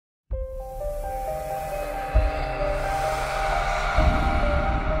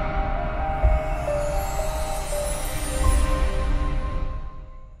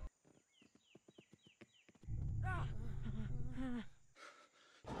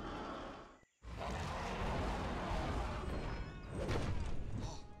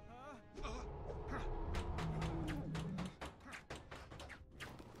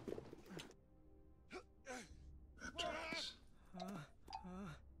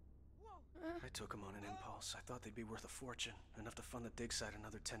I took them on an impulse. I thought they'd be worth a fortune, enough to fund the dig site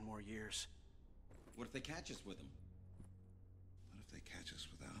another 10 more years. What if they catch us with them? What if they catch us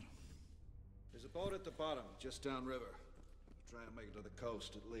without them? There's a boat at the bottom, just downriver. Try and make it to the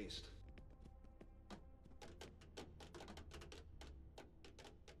coast, at least.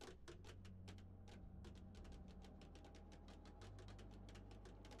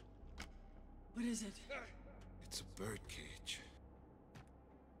 What is it? It's a bird cage.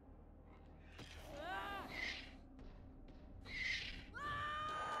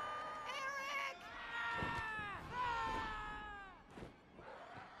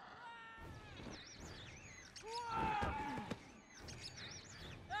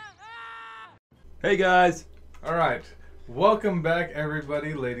 Hey guys! Alright, welcome back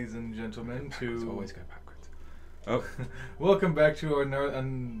everybody, ladies and gentlemen, to... Always go backwards. Oh. Welcome back to our,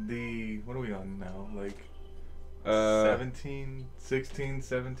 on the, what are we on now, like, 17, 16,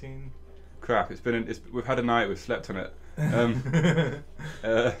 17? Crap, we've had a night, we've slept on it.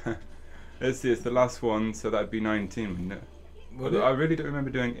 Let's see, it's the last one, so that'd be 19, wouldn't it? Would it? I really don't remember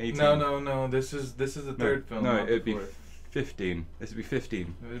doing 18. No, this is the third film. No, not it'd the be fourth. 15. This would be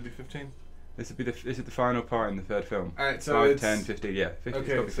 15. Would it be 15? This is the final part in the third film. Alright, so 5, it's... 10, 15, yeah. 15,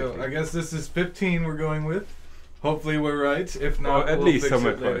 okay, so I guess this is 15 we're going with. Hopefully we're right. If not, well, at we'll least fix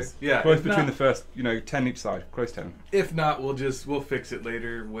somewhere it later. close. Yeah, close if between not, the first, 10 each side. Close 10. If not, we'll fix it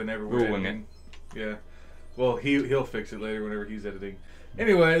later whenever we're We'll wing editing. Yeah. Well, he'll fix it later whenever he's editing.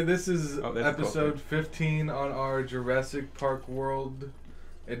 Anyway, this is episode 15 on our Jurassic Park World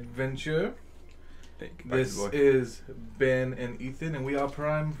adventure. This is Ben and Ethan, and we are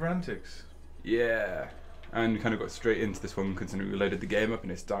Prime Frantics. Yeah. And we kind of got straight into this one considering we loaded the game up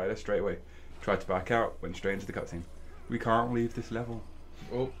and it started us straight away. Tried to back out, went straight into the cutscene. We can't leave this level.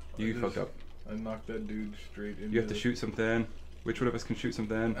 Oh, you fucked up. I knocked that dude straight into. You have to shoot something. Which one of us can shoot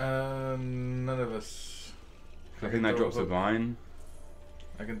something? None of us. I think that drops a vine.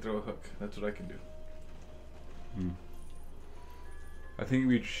 I can throw a hook. That's what I can do. I think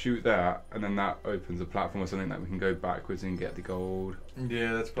we'd shoot that, and then that opens a platform or something that we can go backwards and get the gold.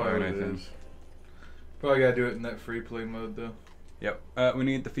 Yeah, that's probably what it is. Probably gotta do it in that free play mode though. Yep. We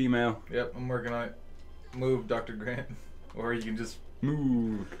need the female. Yep, I'm working on it. Move, Dr. Grant. Or you can just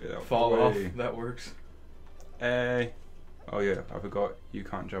move. Fall off. That works. Hey. Oh yeah, I forgot. You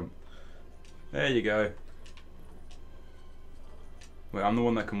can't jump. There you go. Wait, I'm the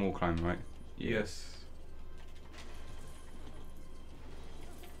one that can wall climb, right? Yes.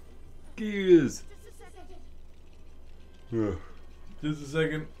 Gears. Just a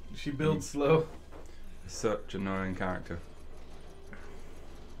second. She builds slow. Such an annoying character.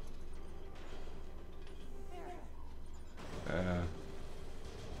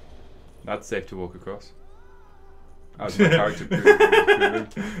 That's safe to walk across. As my character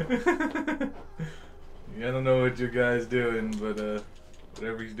proved. Yeah, I don't know what your guy's doing, but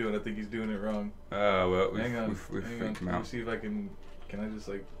whatever he's doing, I think he's doing it wrong. Well, hang on, we've freaked him Let me out. see if I can I just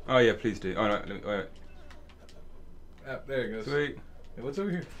like... Oh yeah, please do. Oh no, wait. Ah, there it goes. Sweet. Hey, what's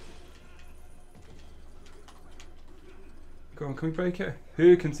over here? Go on, can we break it?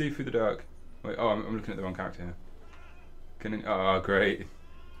 Who can see through the dark? Wait, oh, I'm looking at the wrong character here. Oh, great.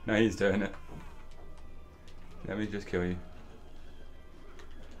 Now he's doing it. Let me just kill you.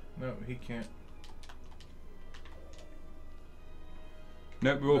 No, he can't.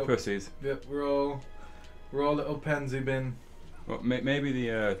 Nope, we're all pussies. Yep, we're all little pansy bin. Well, maybe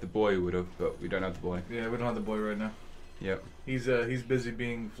the boy would have, but we don't have the boy. Yeah, we don't have the boy right now. Yep. He's busy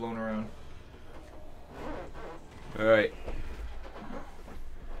being flown around. All right.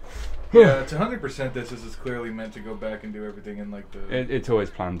 Yeah, it's 100%. This is clearly meant to go back and do everything in like the. It's always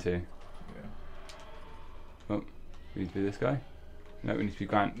planned to. Yeah. Oh, we need to be this guy. No, we need to be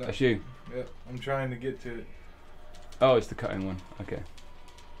Grant. No. That's you. Yeah, I'm trying to get to it. Oh, it's the cutting one. Okay.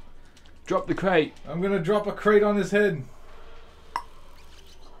 Drop the crate. I'm gonna drop a crate on his head.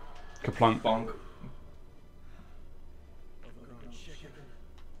 Kaplunk. Bonk.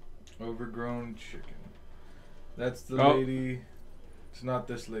 Overgrown chicken. That's the lady. It's not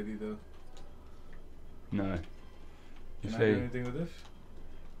this lady though. No. Can I do anything with this?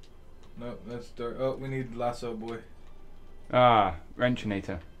 No, that's dark. Oh, we need lasso boy. Ah,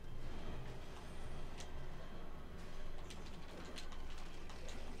 Wrenchinator.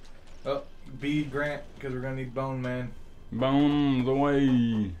 Oh, B Grant, because we're gonna need Bone Man. Bones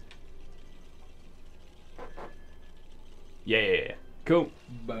away. Yeah. Cool.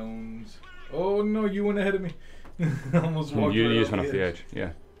 Bones. Oh no, you went ahead of me. Almost walked You right just went off the edge.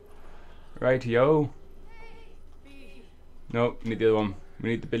 Yeah. Right, yo. Nope, we need the other one. We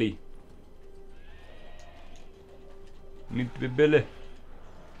need the Billy. We need the Billy.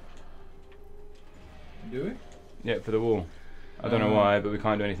 Do we? Yeah, for the wall. I don't know why, but we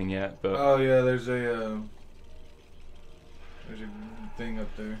can't do anything yet. But oh yeah, there's a thing up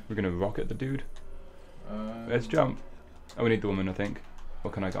there. We're gonna rocket the dude. Let's jump. Oh, we need the woman, I think.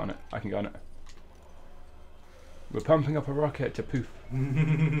 Or can I get on it? I can get on it. We're pumping up a rocket to poof.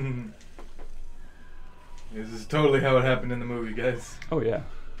 This is totally how it happened in the movie, guys. Oh yeah.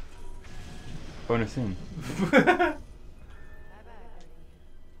 Bonus scene.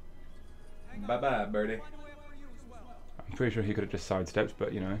 Bye bye, birdie. I'm pretty sure he could have just sidestepped,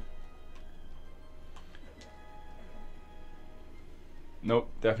 but you know.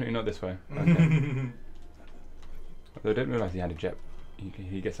 Nope, definitely not this way. Okay. Although I didn't realise he had a jet.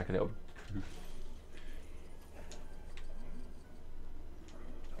 He gets like a little.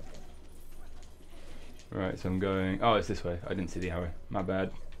 Right, so I'm going. Oh, it's this way. I didn't see the arrow. My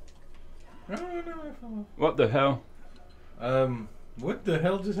bad. No, I fell off. What the hell? What the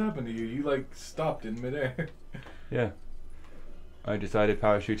hell just happened to you? You like stopped in midair. Yeah. I decided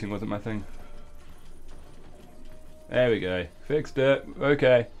parachuting wasn't my thing. There we go. Fixed it.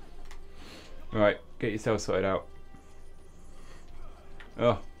 Okay. Right, get yourself sorted out.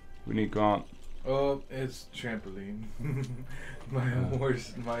 Oh, we need Grant. Oh, it's trampoline. My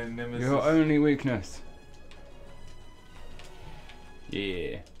worst, my nemesis. Your only weakness.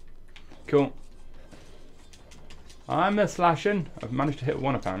 Yeah. Cool. I'm a slashing. I've managed to hit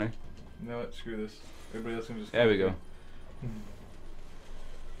one apparently. You know what? Screw this. Everybody else can just. There we go.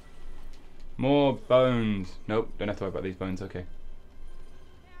 More bones. Nope, don't have to worry about these bones. Okay.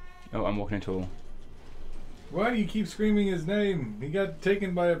 Oh, I'm walking into a wall. Why do you keep screaming his name? He got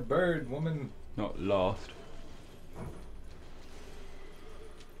taken by a bird, woman. Not lost.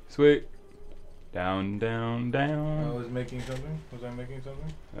 Sweet. Down, down, down. I was making something. Was I making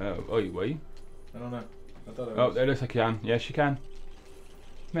something? Oh, you were you? I don't know. I thought I Oh, was. it looks like you can. Yes, you can.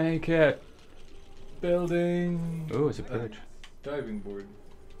 Make it. Building. Oh, it's a bridge. Diving board.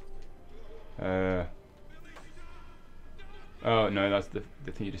 Oh no, that's the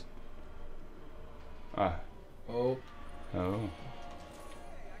thing you just. Ah. Oh. Oh.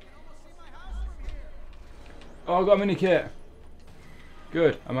 Oh, I got a mini kit.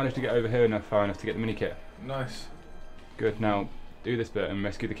 Good. I managed to get over here far enough to get the mini kit. Nice. Good. Now do this bit and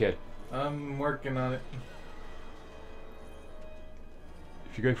rescue the kid. I'm working on it.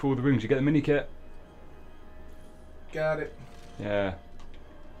 If you go through all the rooms, you get the mini kit. Got it. Yeah.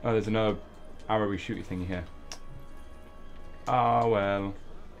 Oh, there's another arrowy shooty thingy here. Ah, well.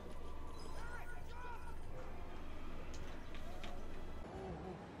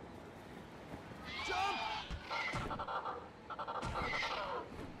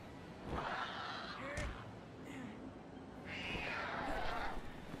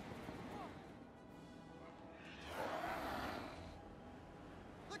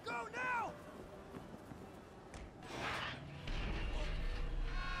 Let go now!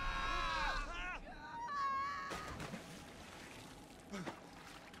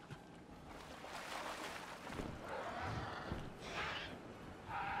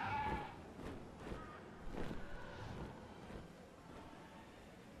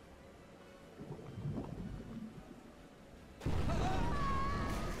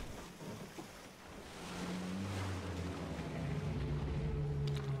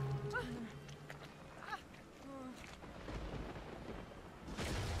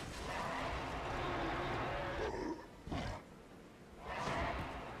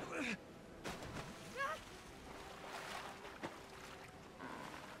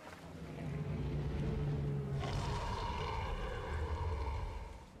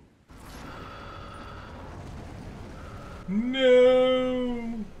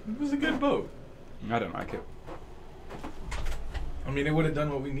 No! It was a good boat. I don't like it. I mean, it would have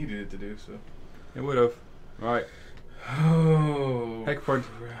done what we needed it to do, so. It would have. Right. Oh. Heck point.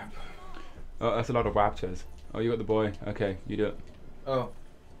 Crap. Oh, that's a lot of raptors. Oh, you got the boy. Okay, you do it. Oh.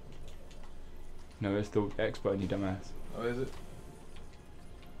 No, it's the X button, you dumbass. Oh, is it?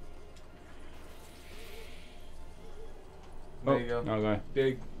 There you go. Okay.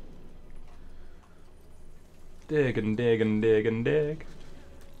 Dig. Dig and dig and dig and dig.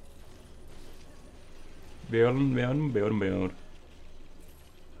 Build and build and build and build.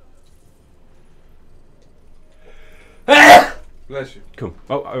 Bless you. Cool.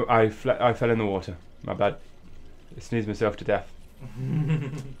 Oh, I fell in the water. My bad. I sneezed myself to death. We're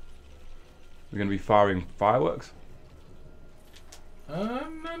going to be firing fireworks?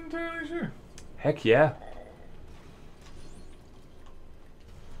 I'm not entirely sure. Heck yeah.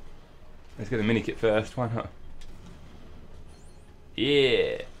 Let's get the mini kit first. Why not?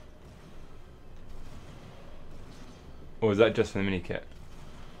 Yeah. Or is that just for the mini kit?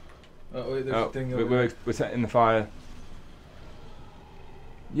 Oh wait, there's a thing over we're setting the fire.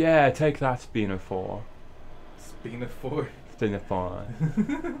 Yeah, take that, Spinosaur. Spinosaur. Spinosaur.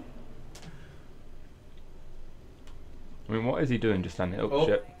 I mean, what is he doing just standing? Oh,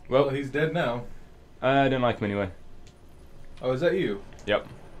 shit. Well, he's dead now. I don't like him anyway. Oh, is that you? Yep.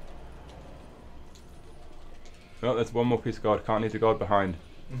 Well, there's one more piece of gold. Can't leave the gold behind.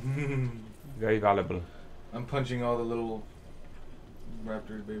 Very valuable. I'm punching all the little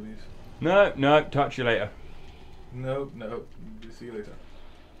raptors babies. No, no, touch you later. Nope, nope. See you later.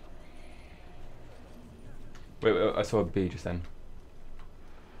 Wait, I saw a bee just then.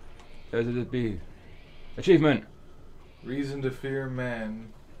 There's a bee. Achievement! Reason to fear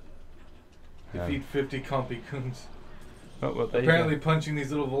man. Defeat 50 Compy-coons. Oh, well, apparently punching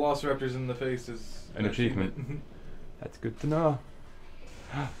these little velociraptors in the face is an achievement. That's good to know.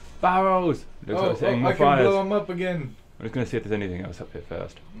 Barrels! Looks like I can blow them up again. I'm just going to see if there's anything else up here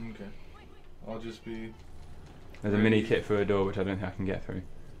first. Okay. I'll just be... There's a mini kit for a door which I don't think I can get through.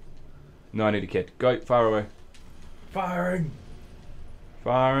 No, I need a kit. Go, fire away. Firing!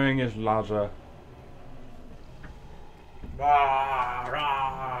 Firing is laser.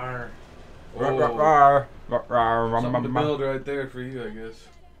 Something to build right there for you, I guess.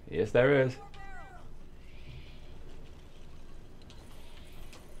 Yes, there is.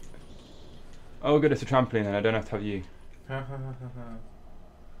 Oh, good, it's a trampoline and I don't have to have you.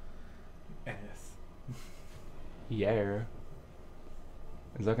 Yes. Yeah.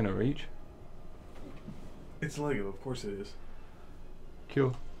 Is that gonna reach? It's Lego, of course it is.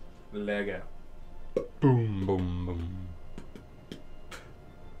 Cool. Lego. Boom, boom, boom.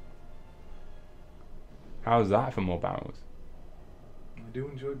 How's that for more barrels? I do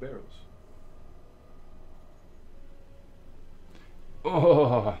enjoy barrels.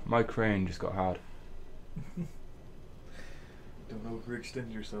 Oh, my crane just got hard. Don't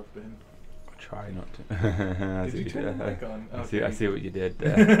overextend yourself, Ben. I'll try not to. Did you turn the mic on? I see what you did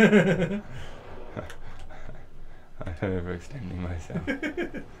there. I'm overextending myself.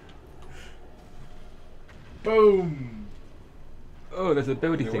 Boom! Oh, there's a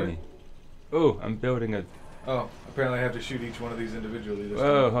building thingy. Oh, I'm building a... Oh, apparently I have to shoot each one of these individually this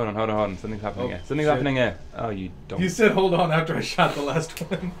Whoa, time. hold on. Something's happening here. Something's happening here. Oh, you don't. You said hold on after I shot the last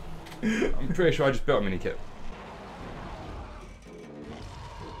one. I'm pretty sure I just built a mini kit.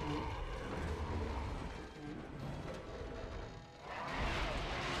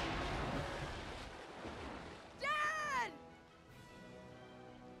 Dad!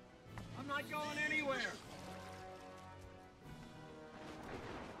 I'm not going anywhere.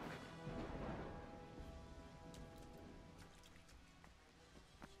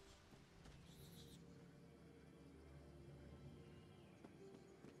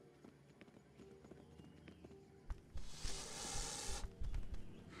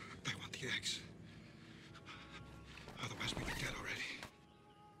 They want the eggs. Otherwise, we'd be dead already.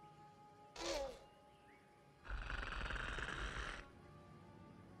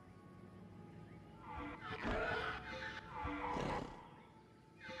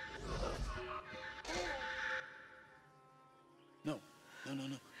 No.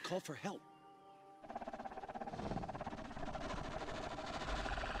 Call for help.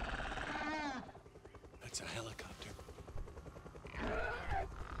 That's a helicopter.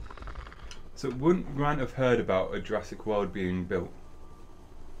 So wouldn't Grant have heard about a Jurassic World being built?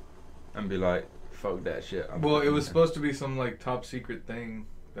 And be like, fuck that shit. Well, it was supposed to be some like top secret thing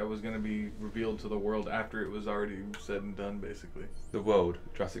that was going to be revealed to the world after it was already said and done, basically. The world,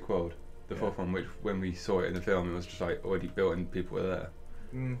 Jurassic World. The fourth one, which when we saw it in the film, it was just like already built and people were there.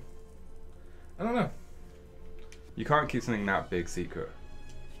 I don't know. You can't keep something that big secret.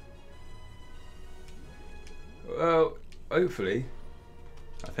 Well, hopefully.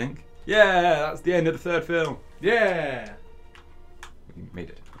 I think. Yeah, that's the end of the third film. Yeah! We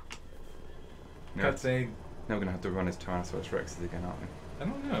made it. Cutscene. Now we're going to have to run as Tyrannosaurus Rexes again, aren't we? I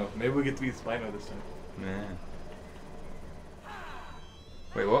don't know. Maybe we get to be Spino this time. Yeah.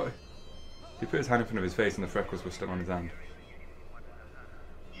 Wait, what? He put his hand in front of his face and the freckles were still on his hand.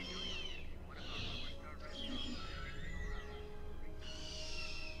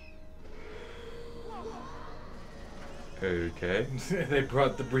 Okay. They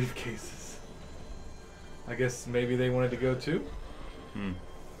brought the briefcases. I guess maybe they wanted to go too?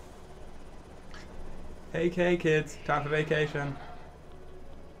 Hey, kids, time for vacation.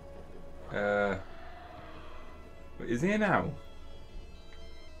 Is he here now?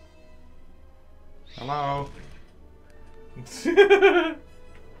 Hello?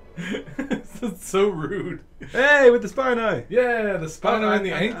 That's so rude. Hey, with the Spino! Yeah, the Spino and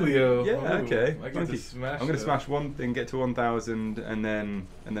the Ankleo. Yeah, okay. I get to smash I'm gonna that. smash one thing, get to 1,000, and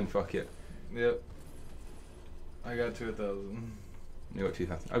then fuck it. Yep. I got to 1,000. You got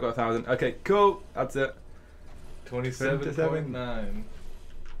 2,000. I got 1,000. Okay, cool. That's it. 27.9.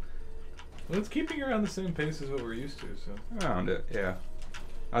 Well, it's keeping around the same pace as what we're used to, so. Around it, yeah.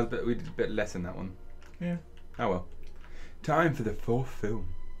 We did a bit less in that one. Yeah. Oh well. Time for the fourth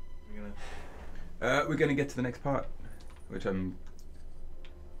film. We're gonna get to the next part, which I'm.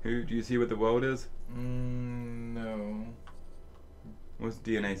 Who do you see what the world is? No. What's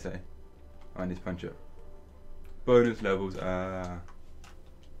DNA say? I need to punch it. Bonus levels.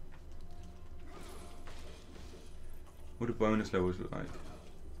 What do bonus levels look like?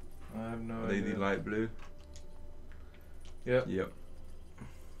 I have no Are they idea. the light blue? Yep. Yep.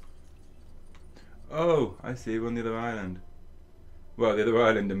 Oh, I see. We're on the other island. Well, the other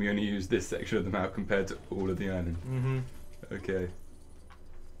island, and we only use this section of the map compared to all of the island. Mm-hmm. Okay.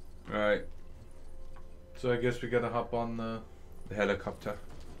 Right. So I guess we gotta hop on the helicopter.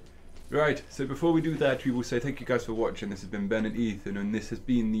 Right, so before we do that, we will say thank you guys for watching. This has been Ben and Ethan, and this has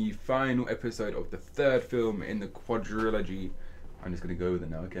been the final episode of the third film in the quadrilogy. I'm just going to go with it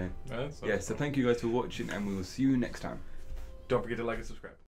now, okay? That's yeah, so thank you guys for watching, and we will see you next time. Don't forget to like and subscribe.